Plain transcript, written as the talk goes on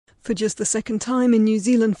For just the second time in New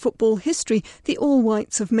Zealand football history, the All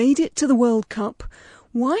Whites have made it to the World Cup.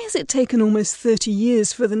 Why has it taken almost 30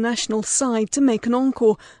 years for the national side to make an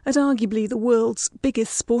encore at arguably the world's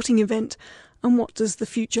biggest sporting event? And what does the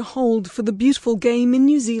future hold for the beautiful game in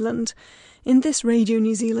New Zealand? In this Radio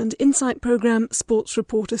New Zealand Insight programme, sports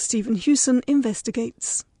reporter Stephen Hewson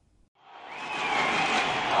investigates.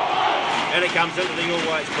 And it comes into the All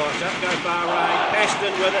Whites box. Up goes Bahrain.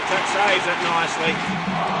 Paston with it. Saves it nicely.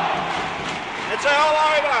 It's all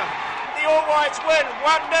over. The All Whites win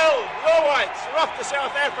 1-0. The All Whites are off to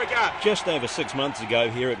South Africa. Just over 6 months ago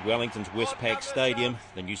here at Wellington's Westpac Stadium,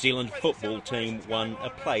 the New Zealand football team won a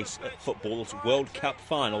place at football's World Cup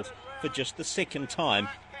finals for just the second time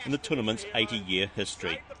in the tournament's 80-year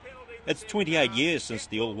history. It's 28 years since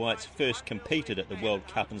the All Whites first competed at the World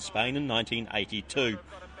Cup in Spain in 1982.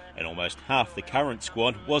 And almost half the current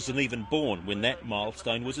squad wasn't even born when that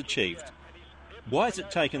milestone was achieved. Why has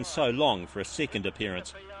it taken so long for a second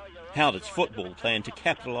appearance? How does football plan to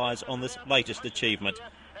capitalise on this latest achievement?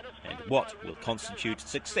 And what will constitute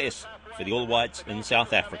success for the All Whites in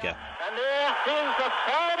South Africa? And there is the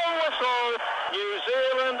final whistle. New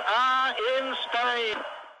Zealand are in Spain.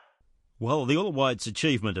 Well, the All Whites'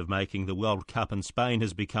 achievement of making the World Cup in Spain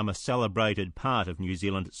has become a celebrated part of New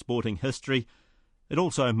Zealand sporting history. It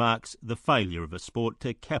also marks the failure of a sport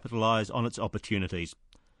to capitalise on its opportunities.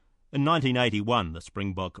 In 1981, the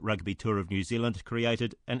Springbok Rugby Tour of New Zealand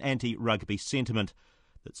created an anti-rugby sentiment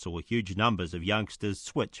that saw huge numbers of youngsters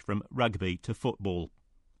switch from rugby to football.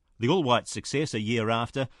 The All Whites' success a year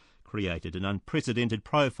after created an unprecedented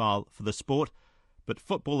profile for the sport, but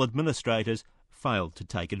football administrators failed to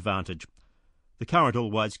take advantage. The current All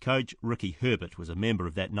Whites coach, Ricky Herbert, was a member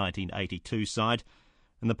of that 1982 side,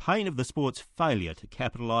 and the pain of the sport's failure to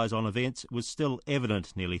capitalise on events was still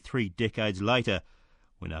evident nearly 3 decades later,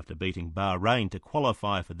 when after beating Bahrain to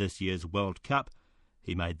qualify for this year's World Cup,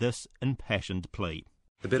 he made this impassioned plea.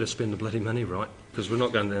 They better spend the bloody money right, because we're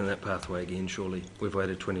not going down that pathway again, surely. We've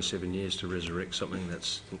waited 27 years to resurrect something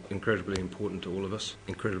that's incredibly important to all of us,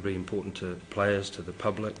 incredibly important to players, to the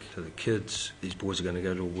public, to the kids. These boys are going to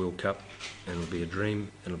go to a World Cup, and it'll be a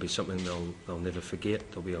dream, and it'll be something they'll never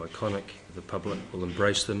forget. They'll be iconic. The public will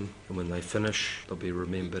embrace them, and when they finish, they'll be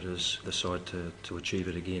remembered as the side to achieve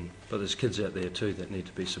it again. But there's kids out there too that need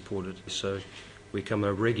to be supported, so we become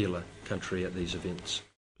a regular country at these events.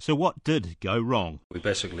 So what did go wrong? We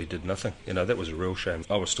basically did nothing. That was a real shame.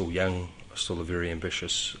 I was still young, I was still a very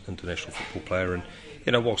ambitious international football player,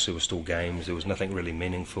 and whilst there were still games, there was nothing really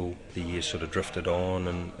meaningful. The years sort of drifted on,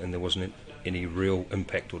 and there wasn't any real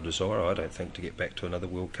impact or desire, I don't think, to get back to another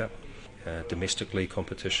World Cup. Domestically,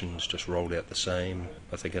 competitions just rolled out the same.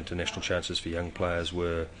 I think international chances for young players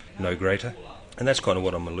were no greater. And that's kind of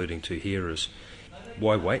what I'm alluding to here is,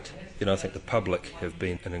 why wait? I think the public have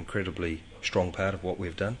been an incredibly strong part of what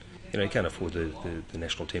we've done. You can't afford the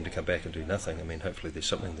national team to come back and do nothing. I mean, hopefully there's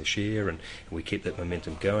something this year and we keep that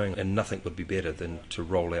momentum going, and nothing would be better than to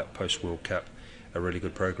roll out post-World Cup a really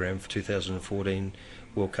good program for 2014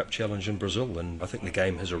 World Cup Challenge in Brazil, and I think the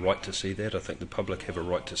game has a right to see that. I think the public have a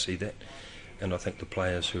right to see that, and I think the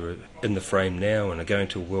players who are in the frame now and are going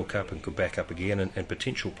to a World Cup and could back up again, and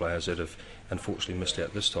potential players that have unfortunately missed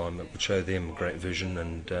out this time, it would show them great vision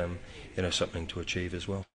and something to achieve as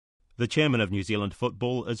well. The chairman of New Zealand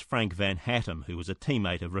football is Frank van Hattem, who was a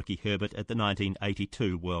teammate of Ricky Herbert at the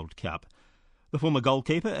 1982 World Cup. The former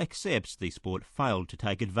goalkeeper accepts the sport failed to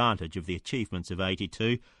take advantage of the achievements of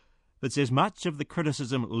 82, but says much of the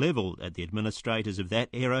criticism levelled at the administrators of that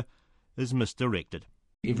era is misdirected.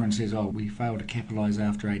 Everyone says, we failed to capitalise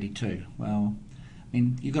after 82. Well,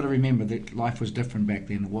 you've got to remember that life was different back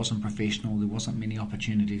then. It wasn't professional. There wasn't many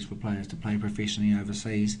opportunities for players to play professionally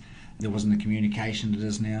overseas. There wasn't the communication it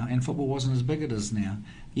is now, and football wasn't as big as it is now.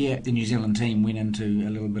 Yeah, the New Zealand team went into a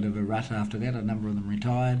little bit of a rut after that. A number of them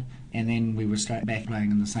retired, and then we were straight back playing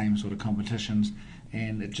in the same sort of competitions,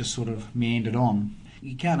 and it just sort of meandered on.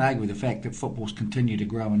 You can't argue with the fact that footballs continue to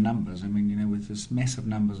grow in numbers. With this massive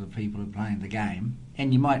numbers of people who are playing the game.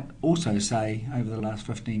 And you might also say, over the last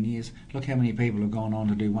 15 years, look how many people have gone on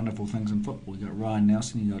to do wonderful things in football. You've got Ryan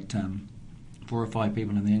Nelson, you've got 4 or 5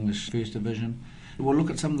 people in the English First Division. We'll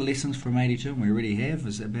look at some of the lessons from 82, and we already have,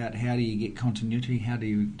 is about how do you get continuity, how do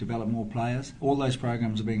you develop more players. All those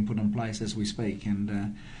programs are being put in place as we speak,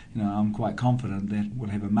 and I'm quite confident that we'll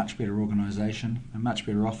have a much better organisation, a much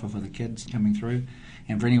better offer for the kids coming through,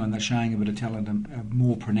 and for anyone that's showing a bit of talent, a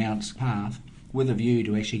more pronounced path, with a view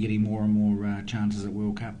to actually getting more and more chances at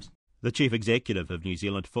World Cups. The Chief Executive of New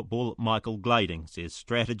Zealand Football, Michael Glading, says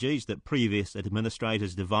strategies that previous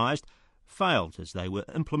administrators devised failed as they were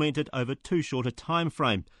implemented over too short a time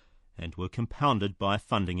frame and were compounded by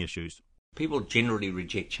funding issues. People generally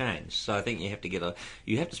reject change, so I think you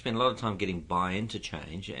have to spend a lot of time getting buy-in to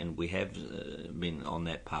change, and we have been on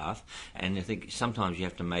that path. And I think sometimes you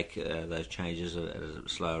have to make those changes at a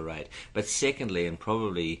slower rate. But secondly, and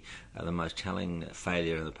probably the most telling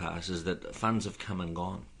failure in the past, is that funds have come and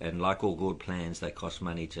gone. And like all good plans, they cost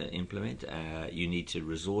money to implement. You need to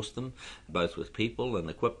resource them, both with people and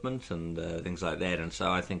equipment and things like that. And so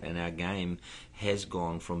I think in our game has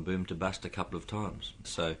gone from boom to bust a couple of times.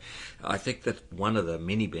 So I think that one of the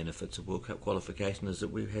many benefits of World Cup qualification is that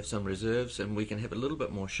we have some reserves and we can have a little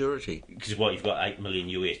bit more surety. Because you've got $8 million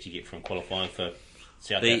US you get from qualifying for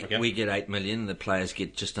South Africa. We get $8 million, the players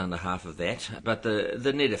get just under half of that. But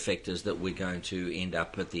the net effect is that we're going to end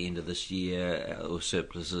up at the end of this year with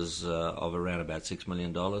surpluses of around about $6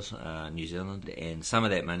 million, New Zealand, and some of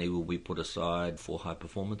that money will be put aside for high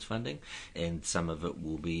performance funding, and some of it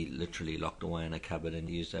will be literally locked away in a cupboard and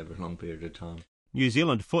used over a long period of time. New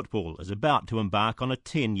Zealand football is about to embark on a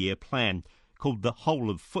 10-year plan called the Whole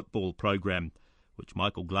of Football programme, which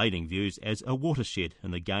Michael Glading views as a watershed in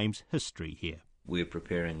the game's history here. We're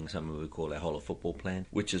preparing something we call our Whole of Football plan,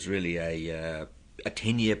 which is really a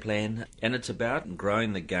 10-year plan, and it's about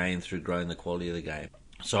growing the game through growing the quality of the game.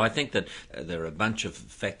 So I think that there are a bunch of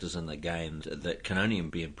factors in the game that can only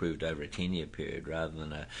be improved over a 10-year period rather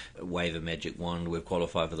than a wave of magic wand. We've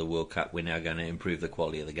qualified for the World Cup, we're now going to improve the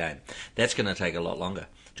quality of the game. That's going to take a lot longer.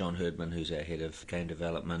 John Herdman, who's our head of game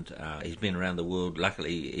development, he's been around the world.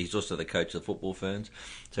 Luckily, he's also the coach of the football ferns.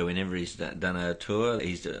 So whenever he's done a tour,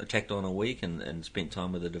 he's tacked on a week and spent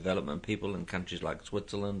time with the development people in countries like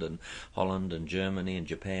Switzerland and Holland and Germany and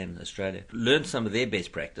Japan, Australia. Learned some of their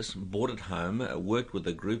best practice, brought it home, worked with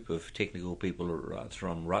a group of technical people right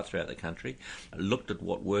throughout the country, looked at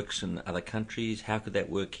what works in other countries, how could that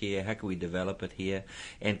work here, how can we develop it here,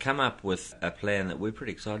 and come up with a plan that we're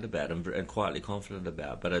pretty excited about and quietly confident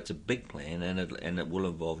about. But it's a big plan, and it will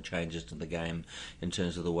involve changes to the game in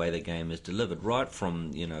terms of the way the game is delivered, right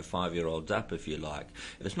from 5-year-olds up, if you like.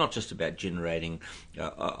 It's not just about generating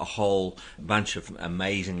a whole bunch of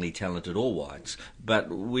amazingly talented All Whites, but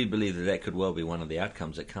we believe that could well be one of the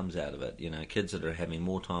outcomes that comes out of it. Kids that are having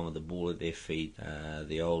more time with the ball at their feet,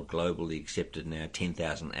 the old globally accepted now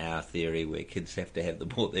 10,000 hour theory where kids have to have the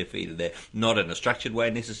ball at their feet, not in a structured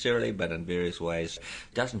way necessarily, but in various ways.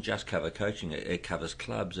 It doesn't just cover coaching, it covers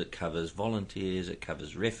clubs, it covers volunteers, it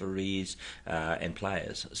covers referees and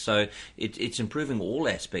players. So it's improving all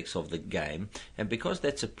aspects of the game, and because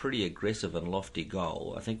that's a pretty aggressive and lofty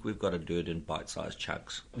goal, I think we've got to do it in bite-sized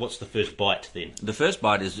chunks. What's the first bite then? The first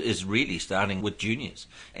bite is really starting with juniors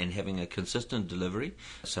and having a consistent delivery.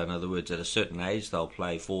 So in other words, at a certain age they'll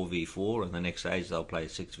play 4v4, and the next age they'll play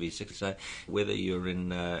 6v6. So whether you're in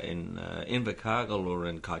Invercargill or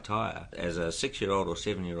in Kaitaia, as a 6-year-old or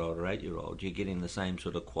 7-year-old or 8-year-old, you're getting the same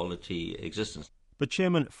sort of quality existence. But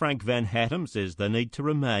Chairman Frank Van Hattem says they need to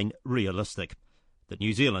remain realistic, that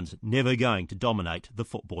New Zealand's never going to dominate the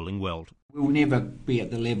footballing world. We'll never be at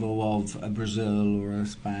the level of a Brazil or a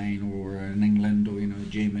Spain or an England or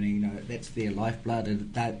Germany. That's their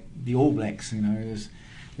lifeblood. That the All Blacks,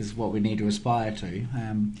 is what we need to aspire to.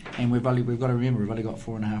 And we've got to remember we've only got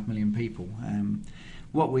 4.5 million people.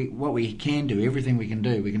 What we can do, everything we can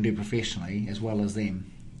do professionally as well as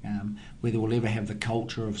them. Whether we'll ever have the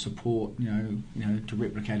culture of support, to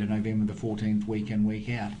replicate a November the 14th week in, week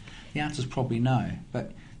out, the answer is probably no.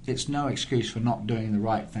 But it's no excuse for not doing the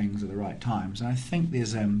right things at the right times. And I think there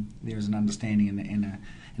is an understanding and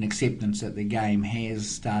an acceptance that the game has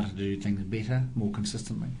started to do things better, more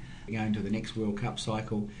consistently. We're going to the next World Cup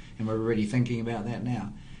cycle, and we're already thinking about that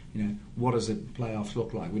now. What does the playoffs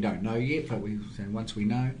look like? We don't know yet, but once we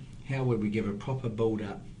know, how would we give a proper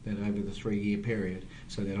build-up that over the 3-year period,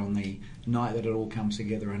 so that on the night that it all comes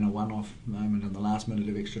together in a one-off moment in the last minute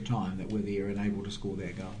of extra time, that we're there and able to score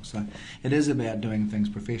that goal. So it is about doing things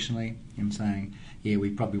professionally and saying, we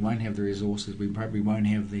probably won't have the resources, we probably won't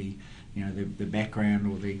have the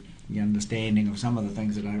background or the understanding of some of the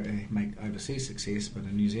things that make overseas success, but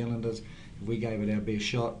in New Zealanders, if we gave it our best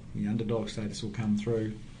shot, the underdog status will come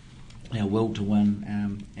through, our will to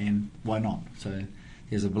win, and why not? So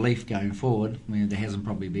there's a belief going forward where there hasn't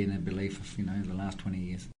probably been a belief of the last 20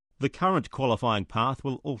 years. The current qualifying path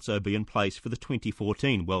will also be in place for the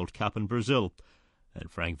 2014 World Cup in Brazil,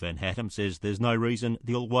 and Frank Van Hattem says there's no reason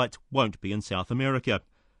the All Whites won't be in South America.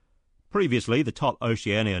 Previously, the top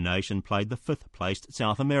Oceania nation played the 5th-placed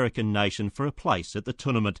South American nation for a place at the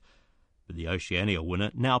tournament, but the Oceania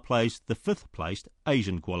winner now plays the 5th-placed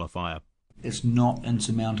Asian qualifier. It's not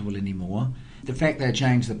insurmountable anymore. The fact they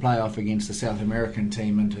changed the playoff against the South American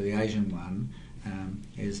team into the Asian one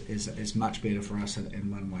is much better for us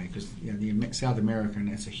in one way, because the South American,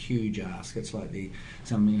 that's a huge ask. It's like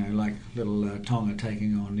like little Tonga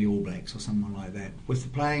taking on the All Blacks or someone like that.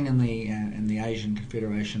 With playing in the Asian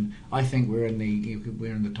Confederation, I think we're in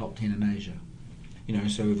the top 10 in Asia.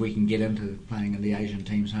 So if we can get into playing in the Asian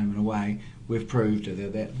teams home and away, we've proved that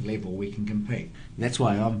at that level we can compete. That's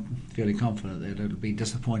why I'm fairly confident that it'll be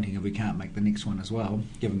disappointing if we can't make the next one as well,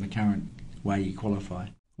 given the current way you qualify.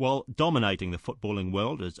 While dominating the footballing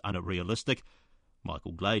world is unrealistic,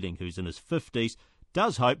 Michael Glading, who's in his 50s,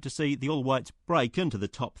 does hope to see the All Whites break into the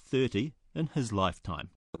top 30 in his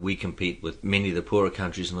lifetime. We compete with many of the poorer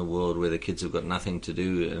countries in the world where the kids have got nothing to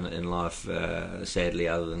do in life, sadly,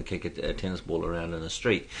 other than kick a tennis ball around in the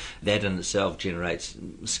street. That in itself generates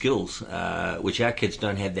skills, which our kids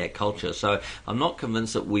don't have that culture. So I'm not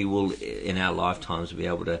convinced that we will, in our lifetimes, be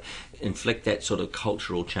able to inflict that sort of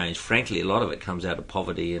cultural change. Frankly, a lot of it comes out of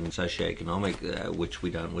poverty and socioeconomic, which we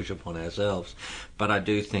don't wish upon ourselves. But I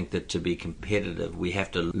do think that to be competitive, we have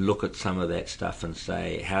to look at some of that stuff and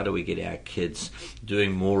say, how do we get our kids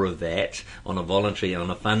doing more of that on a voluntary,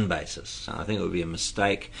 on a fun basis? I think it would be a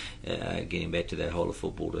mistake, getting back to that whole of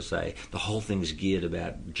football, to say the whole thing's geared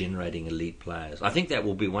about generating elite players. I think that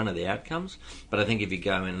will be one of the outcomes, but I think if you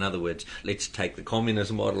go in other words, let's take the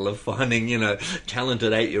communist model of finding,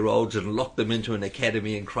 talented 8-year-olds and lock them into an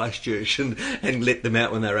academy in Christchurch and let them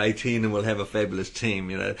out when they're 18 and we'll have a fabulous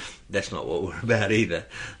team. That's not what we're about either.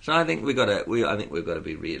 So I think we've got to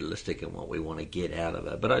be realistic in what we want to get out of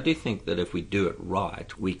it. But I do think that if we do it right,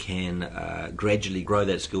 we can gradually grow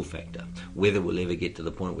that skill factor. Whether we'll ever get to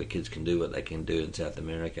the point where kids can do what they can do in South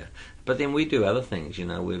America. But then we do other things,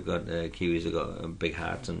 we've got Kiwis have got big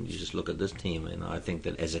hearts, and you just look at this team, and I think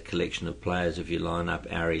that as a collection of players, if you line up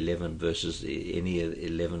our 11 versus any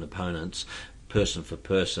 11 opponents, person for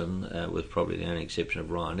person, with probably the only exception of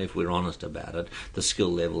Ryan, if we're honest about it, the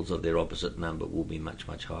skill levels of their opposite number will be much,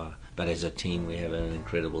 much higher. But as a team, we have an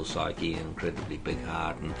incredible psyche, an incredibly big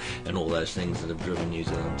heart, and all those things that have driven New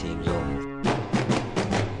Zealand teams on.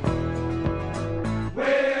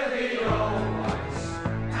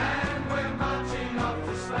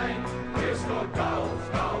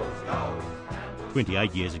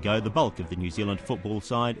 28 years ago, the bulk of the New Zealand football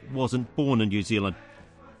side wasn't born in New Zealand.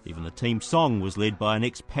 Even the team song was led by an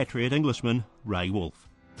expatriate Englishman, Ray Wolf.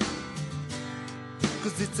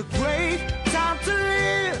 'Cause it's a great time to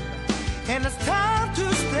live, and it's time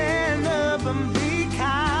to stand up and be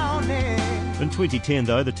counted. In 2010,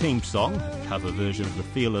 though, the team song, a cover version of the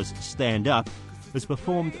Feelers' Stand Up, was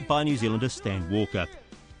performed by New Zealander Stan Walker,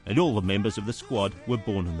 and all the members of the squad were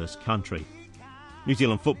born in this country. New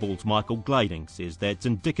Zealand Football's Michael Glading says that's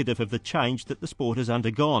indicative of the change that the sport has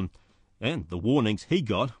undergone, and the warnings he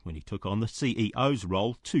got when he took on the CEO's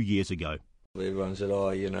role 2 years ago. Everyone said,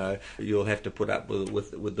 you'll have to put up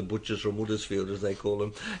with the butchers from Huddersfield, as they call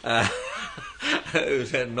them. It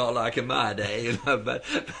was not like in my day, but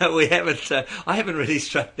we haven't. I haven't really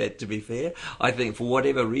struck that, to be fair. I think for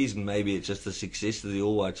whatever reason, maybe it's just the success of the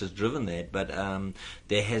All Whites has driven that. But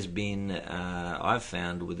there has been, I've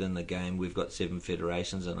found within the game, we've got 7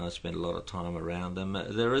 federations, and I spent a lot of time around them.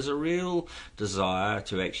 There is a real desire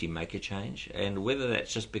to actually make a change, and whether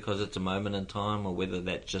that's just because it's a moment in time, or whether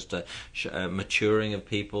that's just a maturing of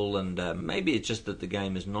people, and maybe it's just that the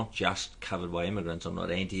game is not just covered by immigrants. I'm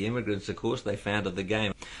not anti-immigrants, of course, they founded the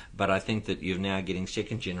game, but I think that you're now getting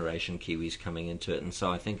second generation Kiwis coming into it, and so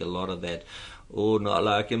I think a lot of that, not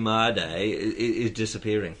like in my day, is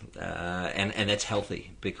disappearing, and that's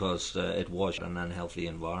healthy, because it was an unhealthy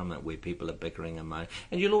environment where people are bickering and moaning,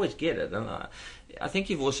 and you'll always get it. And I think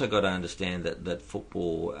you've also got to understand that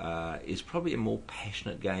football is probably a more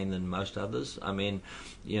passionate game than most others. I mean,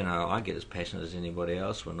 I get as passionate as anybody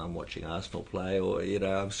else when I'm watching Arsenal play, or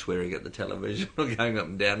I'm swearing at the television or going up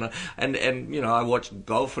and down, and I watch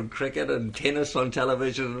golf and cricket and tennis on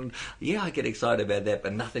television, and I get excited about that,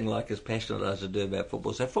 but nothing like as passionate as I do about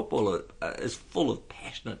football. So football is full of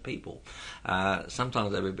passionate people.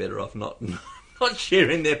 Sometimes they'd be better off not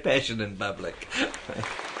sharing their passion in public.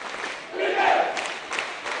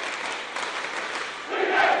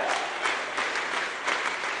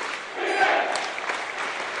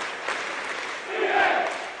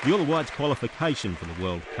 The All Whites qualification for the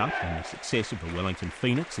World Cup and the success of the Wellington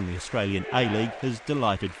Phoenix in the Australian A-League has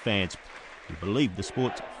delighted fans who believe the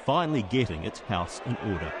sport's finally getting its house in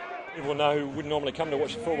order. Everyone know who wouldn't normally come to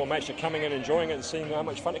watch a football match are coming in, enjoying it and seeing how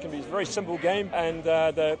much fun it can be. It's a very simple game, and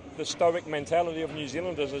the stoic mentality of New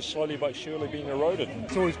Zealanders is slowly but surely being eroded.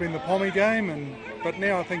 It's always been the Pommy game, but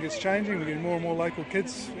now I think it's changing. We're getting more and more local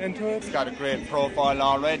kids into it. It's got a great profile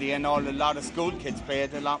already, and a lot of school kids play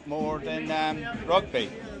it a lot more than rugby.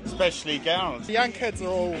 especially girls. The young kids are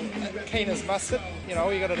all keen as mustard. You know,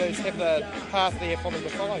 all you got to do is have the path there for them to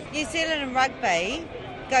follow. New Zealand and rugby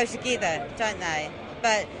go together, don't they?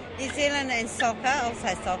 But New Zealand and soccer, I'll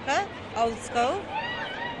say soccer, old school,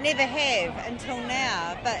 never have until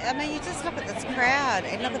now. But, I mean, you just look at this crowd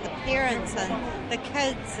and look at the parents and the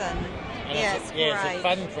kids and it's great. It's a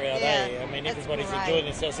fun crowd, I mean, everybody's enjoying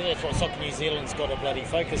themselves. So that's what Soccer New Zealand's got to bloody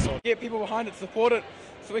focus on. Get people behind it, support it,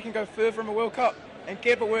 so we can go further from a World Cup and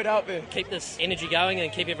get the word out there. Keep this energy going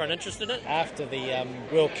and keep everyone interested in it. After the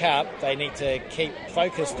World Cup, they need to keep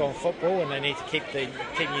focused on football, and they need to keep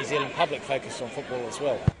New Zealand public focused on football as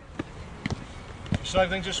well. Same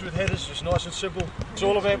thing just with headers, just nice and simple. It's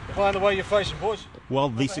all about playing the way you're facing, boys. While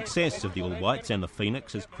the success of the All Whites and the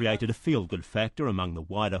Phoenix has created a feel-good factor among the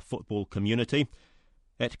wider football community,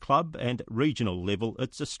 at club and regional level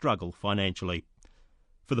it's a struggle financially.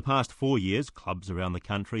 For the past 4 years, clubs around the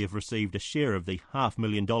country have received a share of the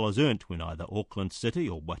 $500,000 earned when either Auckland City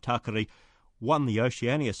or Waitakere won the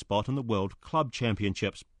Oceania spot in the World Club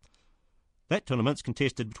Championships. That tournament's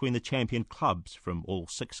contested between the champion clubs from all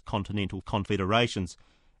 6 continental confederations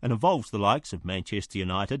and involves the likes of Manchester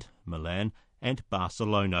United, Milan and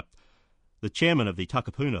Barcelona. The chairman of the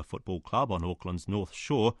Takapuna Football Club on Auckland's North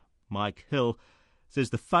Shore, Mike Hill, says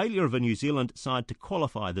the failure of a New Zealand side to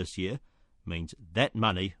qualify this year means that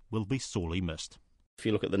money will be sorely missed. If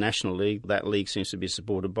you look at the National League, that league seems to be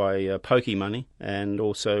supported by pokey money and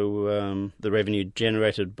also the revenue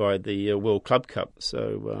generated by the World Club Cup.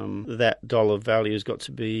 So that dollar value has got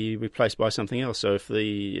to be replaced by something else. So if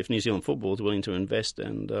New Zealand football is willing to invest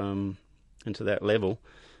and into that level,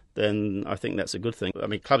 then I think that's a good thing. I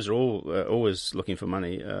mean, clubs are always looking for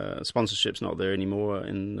money. Sponsorship's not there anymore,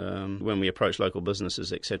 and when we approach local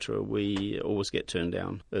businesses, etc., we always get turned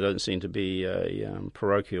down. There doesn't seem to be a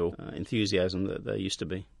parochial enthusiasm that there used to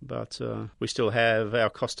be. But we still have our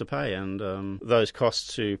costs to pay, and those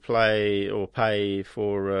costs to play or pay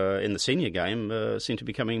for in the senior game seem to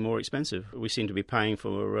be becoming more expensive. We seem to be paying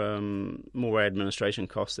for more administration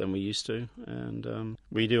costs than we used to, and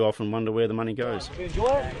we do often wonder where the money goes. Enjoy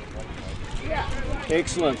it? Yeah.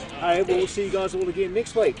 Excellent. Hey, we'll see you guys all again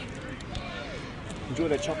next week. Enjoy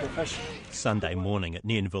that chocolate fish. Sunday morning at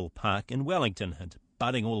Nienville Park in Wellington, and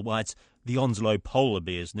budding All Whites, the Onslow Polar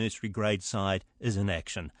Bears nursery grade side is in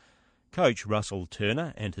action. Coach Russell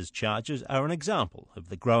Turner and his Chargers are an example of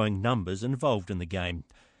the growing numbers involved in the game.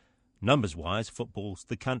 Numbers-wise, football's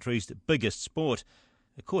the country's biggest sport,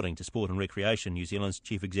 according to Sport and Recreation New Zealand's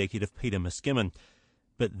Chief Executive Peter Miskimmin.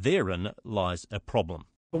 But therein lies a problem.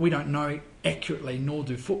 But we don't know accurately, nor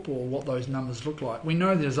do football, what those numbers look like. We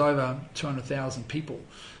know there's over 200,000 people,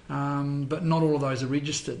 but not all of those are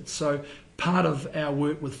registered. So part of our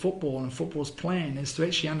work with football and football's plan is to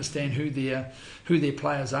actually understand who their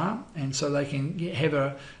players are, and so they can have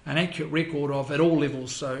an accurate record of at all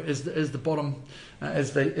levels. So is the bottom,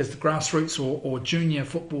 is the grassroots or junior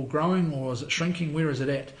football growing, or is it shrinking? Where is it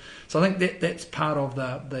at? So I think that's part of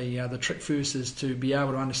the trick first, is to be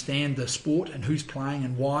able to understand the sport and who's playing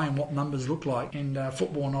and why and what numbers look like. And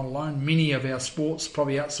football not alone, many of our sports,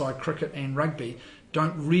 probably outside cricket and rugby,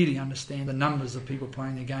 don't really understand the numbers of people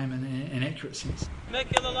playing the game in an accurate sense. Nick,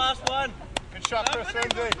 you're the last one. Good shot, Chris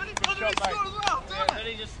Lindsay. Good shot, mate.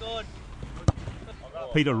 Vinny just scored.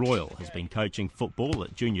 Peter Royal has been coaching football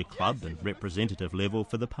at junior club and representative level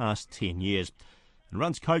for the past 10 years and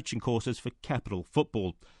runs coaching courses for Capital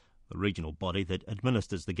Football, the regional body that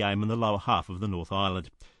administers the game in the lower half of the North Island.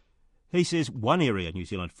 He says one area New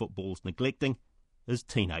Zealand football's neglecting is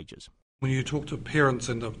teenagers. When you talk to parents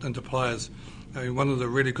and to players, one of the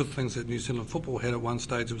really good things that New Zealand football had at one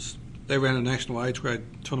stage was they ran a national age grade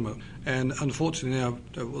tournament. And unfortunately now,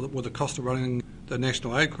 with the cost of running the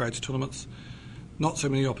national age grades tournaments, not so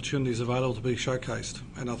many opportunities available to be showcased.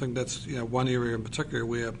 And I think that's one area in particular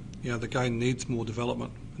where the game needs more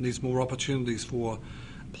development. It needs more opportunities for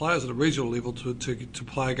players at a regional level to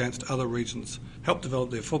play against other regions, help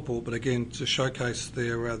develop their football, but again to showcase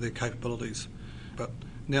their capabilities. But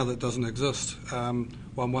now that doesn't exist,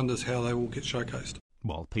 one wonders how they will get showcased.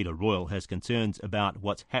 While Peter Royal has concerns about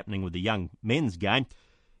what's happening with the young men's game,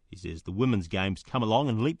 he says the women's game's come along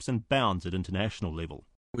in leaps and bounds at international level.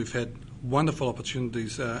 We've had wonderful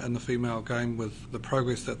opportunities in the female game with the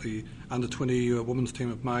progress that the under-20 women's team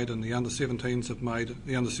have made and the under-17s have made.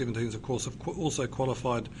 The under-17s, of course, have also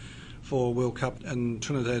qualified for World Cup in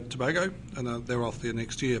Trinidad and Tobago, and they're off there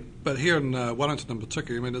next year. But here in Wellington in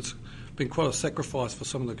particular, it's been quite a sacrifice for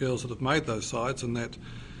some of the girls that have made those sides, and that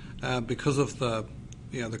because of the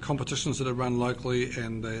competitions that are run locally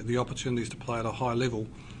and the opportunities to play at a high level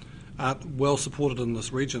aren't well supported in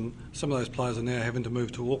this region. Some of those players are now having to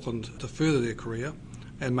move to Auckland to further their career,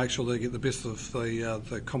 and make sure they get the best of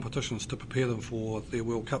the competitions to prepare them for their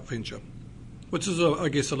World Cup venture, which is, I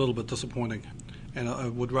guess, a little bit disappointing. And I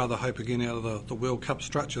would rather hope again out of the World Cup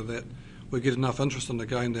structure that we get enough interest in the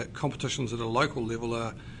game that competitions at a local level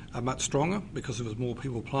are much stronger because there's more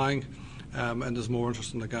people playing and there's more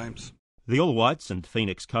interest in the games. The All Whites and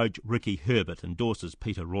Phoenix coach Ricky Herbert endorses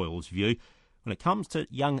Peter Royal's view when it comes to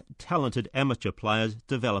young, talented amateur players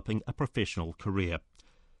developing a professional career.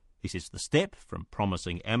 He says the step from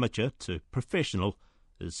promising amateur to professional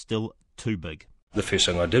is still too big. The first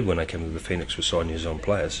thing I did when I came to the Phoenix was sign New Zealand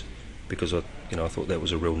players, because I thought that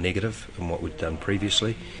was a real negative in what we'd done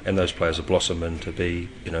previously, and those players have blossomed into be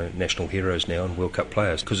national heroes now and World Cup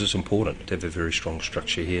players, because it's important to have a very strong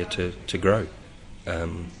structure here to grow.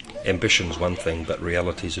 Ambition's one thing, but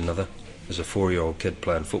reality's another. As a 4-year-old kid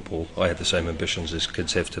playing football, I had the same ambitions as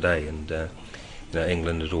kids have today, and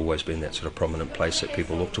England had always been that sort of prominent place that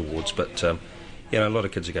people look towards, but a lot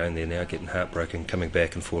of kids are going there now, getting heartbroken, coming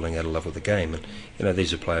back and falling out of love with the game, and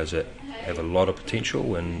these are players that have a lot of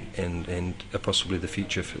potential and are possibly the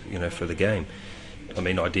future for the game. I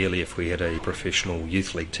mean, ideally, if we had a professional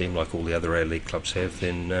youth league team like all the other A-League clubs have,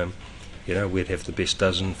 then we'd have the best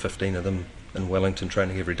 15 of them in Wellington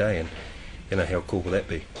training every day, and how cool will that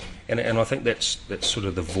be? And I think that's sort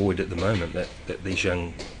of the void at the moment that these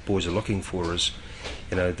young boys are looking for is,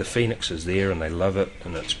 the Phoenix is there and they love it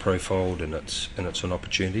and it's profiled and it's an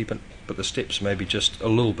opportunity, but the steps may be just a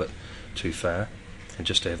little bit too far, and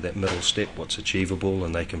just to have that middle step, what's achievable,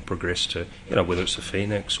 and they can progress to, whether it's the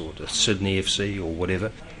Phoenix or the Sydney FC or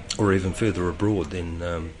whatever, or even further abroad,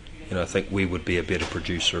 then I think we would be a better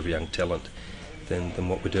producer of young talent than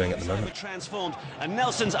what we're doing at the moment. Transformed, and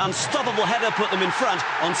Nelson's unstoppable header put them in front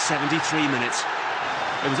on 73 minutes.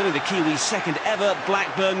 It was only the Kiwi's second ever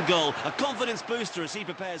Blackburn goal, a confidence booster as he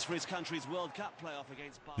prepares for his country's World Cup playoff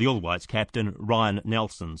against... The All Whites captain, Ryan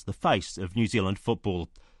Nelson's the face of New Zealand football.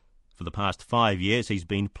 For the past 5 years he's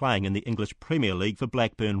been playing in the English Premier League for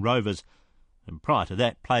Blackburn Rovers, and prior to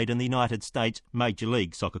that played in the United States Major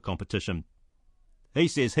League Soccer competition. He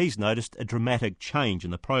says he's noticed a dramatic change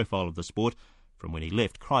in the profile of the sport from when he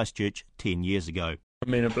left Christchurch 10 years ago. I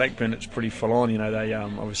mean, at Blackburn it's pretty full on. They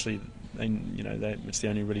obviously, it's the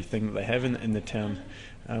only really thing that they have in the town.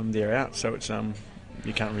 They're out, so it's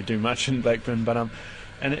you can't really do much in Blackburn. But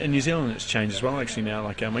and in New Zealand it's changed as well. Actually now,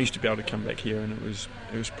 I used to be able to come back here and it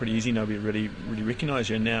was pretty easy. Nobody really recognised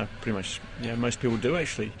you. And now pretty much most people do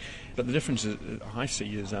actually. But the difference I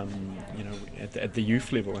see is at the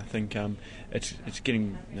youth level, I think it's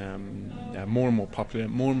getting more and more popular.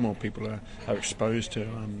 More and more people are exposed to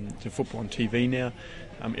football on TV now.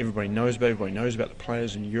 Everybody knows about it. Everybody knows about the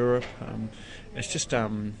players in Europe. It's just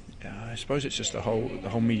I suppose it's just the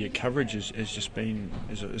whole media coverage is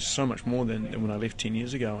so much more than when I left 10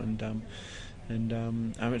 years ago, and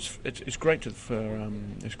it's great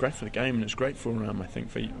it's great for the game, and it's great for I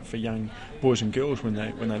think for young boys and girls when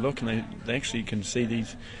they look and they actually can see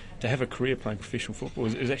these. To have a career playing professional football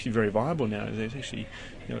is actually very viable now. It's actually,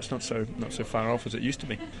 it's not so far off as it used to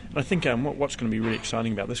be. And I think what's going to be really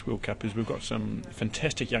exciting about this World Cup is we've got some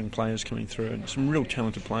fantastic young players coming through and some real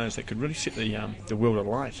talented players that could really set the world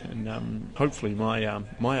alight. And hopefully my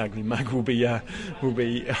ugly mug will be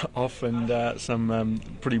off and some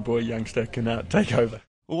pretty boy youngster can take over.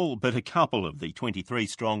 All but a couple of the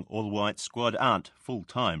 23-strong All White squad aren't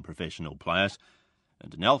full-time professional players.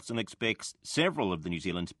 And Nelson expects several of the New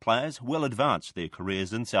Zealand players will advance their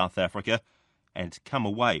careers in South Africa and come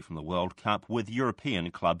away from the World Cup with European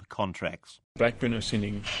club contracts. Blackburn are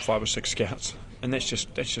sending 5 or 6 scouts, and that's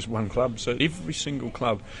just one club. So every single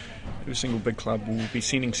big club will be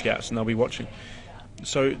sending scouts, and they'll be watching.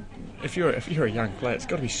 So if you're a young player, it's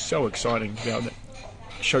got to be so exciting to be able to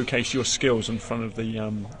showcase your skills in front of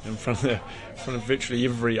virtually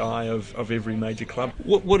every eye of every major club.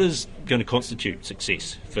 What is going to constitute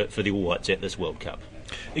success for the All Whites at this World Cup?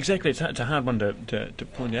 Exactly, it's a hard one to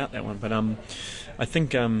point out, that one, but I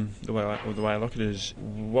think the way I look at it is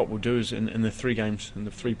what we'll do is in the 3 games, in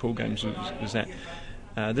the 3 pool games, is that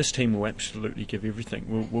this team will absolutely give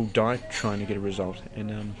everything. We'll die trying to get a result,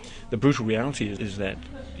 and the brutal reality is that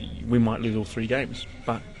we might lose all 3 games,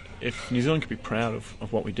 but if New Zealand could be proud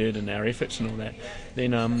of what we did and our efforts and all that,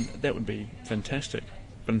 then that would be fantastic.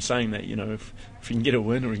 But in saying that, if we can get a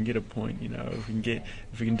win or we can get a point,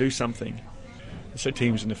 if we can do something, so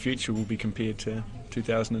teams in the future will be compared to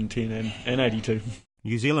 2010 and 82.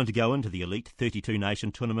 New Zealand go into the elite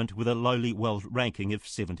 32-nation tournament with a lowly world ranking of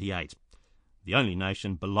 78. The only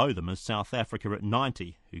nation below them is South Africa at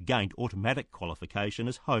 90, who gained automatic qualification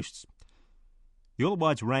as hosts. The All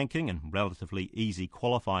Whites ranking and relatively easy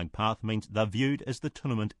qualifying path means they're viewed as the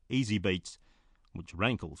tournament easy beats, which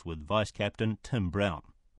rankles with Vice-Captain Tim Brown.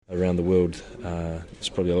 Around the world, there's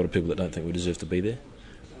probably a lot of people that don't think we deserve to be there.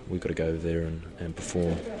 We've got to go over there and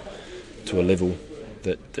perform to a level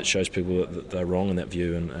that shows people that they're wrong in that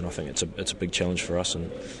view, and I think it's a big challenge for us,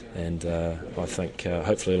 and I think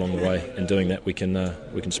hopefully along the way in doing that we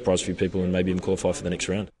can surprise a few people and maybe even qualify for the next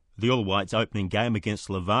round. The All Whites' opening game against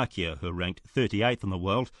Slovakia, who are ranked 38th in the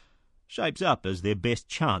world, shapes up as their best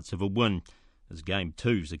chance of a win, as Game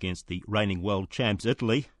 2's against the reigning world champs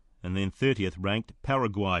Italy and then 30th ranked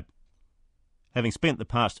Paraguay. Having spent the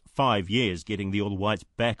past 5 years getting the All Whites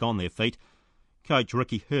back on their feet, coach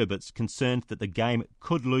Ricky Herbert's concerned that the game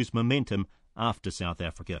could lose momentum after South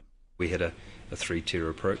Africa. We had a three-tier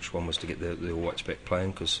approach. One was to get the All Whites back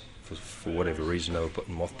playing, because for whatever reason they were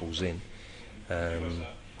putting mothballs in.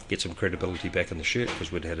 Get some credibility back in the shirt,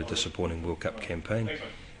 because we'd had a disappointing World Cup campaign.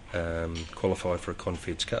 Qualify for a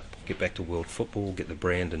Confeds Cup, get back to world football, get the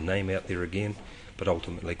brand and name out there again, but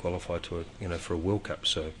ultimately qualify to for a World Cup.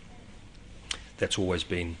 So that's always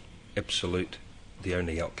been absolute the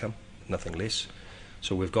only outcome, nothing less.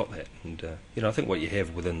 So we've got that, and I think what you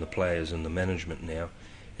have within the players and the management now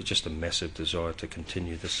is just a massive desire to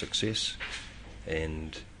continue this success.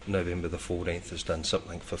 And November the 14th has done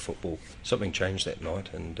something for football. Something changed that night,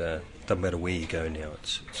 and doesn't matter where you go now,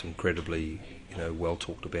 it's incredibly well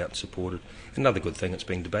talked about and supported. Another good thing, it's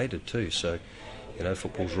being debated too. So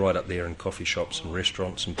football's right up there in coffee shops and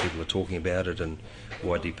restaurants, and people are talking about it, and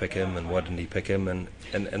why did he pick him and why didn't he pick him, and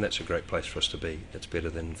that's a great place for us to be. It's better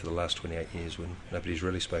than for the last 28 years when nobody's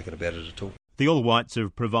really spoken about it at all. The All Whites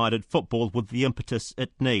have provided football with the impetus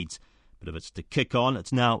it needs, but if it's to kick on,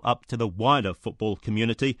 it's now up to the wider football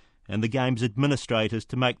community and the game's administrators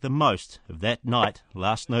to make the most of that night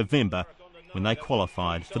last November when they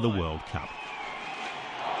qualified for the World Cup.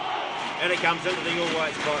 And it comes into the All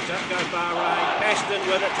Whites box. Up goes Bahrain. Paston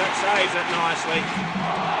with it. Saves it nicely.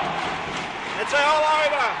 It's all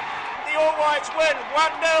over. The All Whites win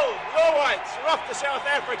 1-0. The All Whites are off to South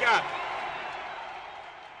Africa.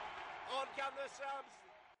 On come the subs.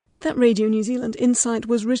 That Radio New Zealand Insight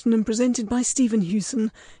was written and presented by Stephen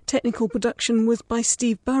Hewson. Technical production was by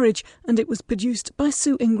Steve Burridge, and it was produced by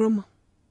Sue Ingram.